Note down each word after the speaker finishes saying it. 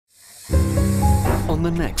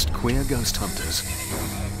on the next Queer Ghost Hunters.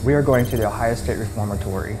 We are going to the Ohio State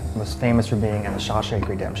Reformatory, most famous for being in the Shawshank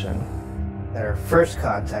Redemption. Their first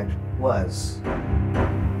contact was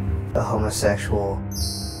a homosexual.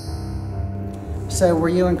 So were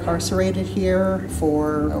you incarcerated here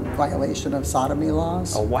for a violation of sodomy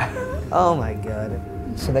laws? Oh, wow. Oh my God.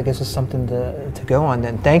 So that gives us something to go on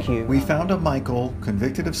then. Thank you. We found a Michael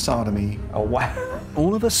convicted of sodomy. Oh, wow.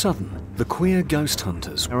 All of a sudden, the Queer Ghost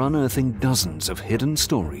Hunters are unearthing dozens of hidden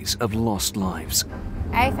stories of lost lives.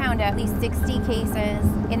 I found at least 60 cases,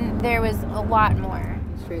 and there was a lot more.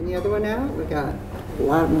 Straighten the other one out. We got a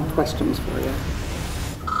lot more questions for you.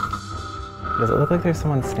 Does it look like there's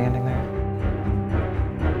someone standing there?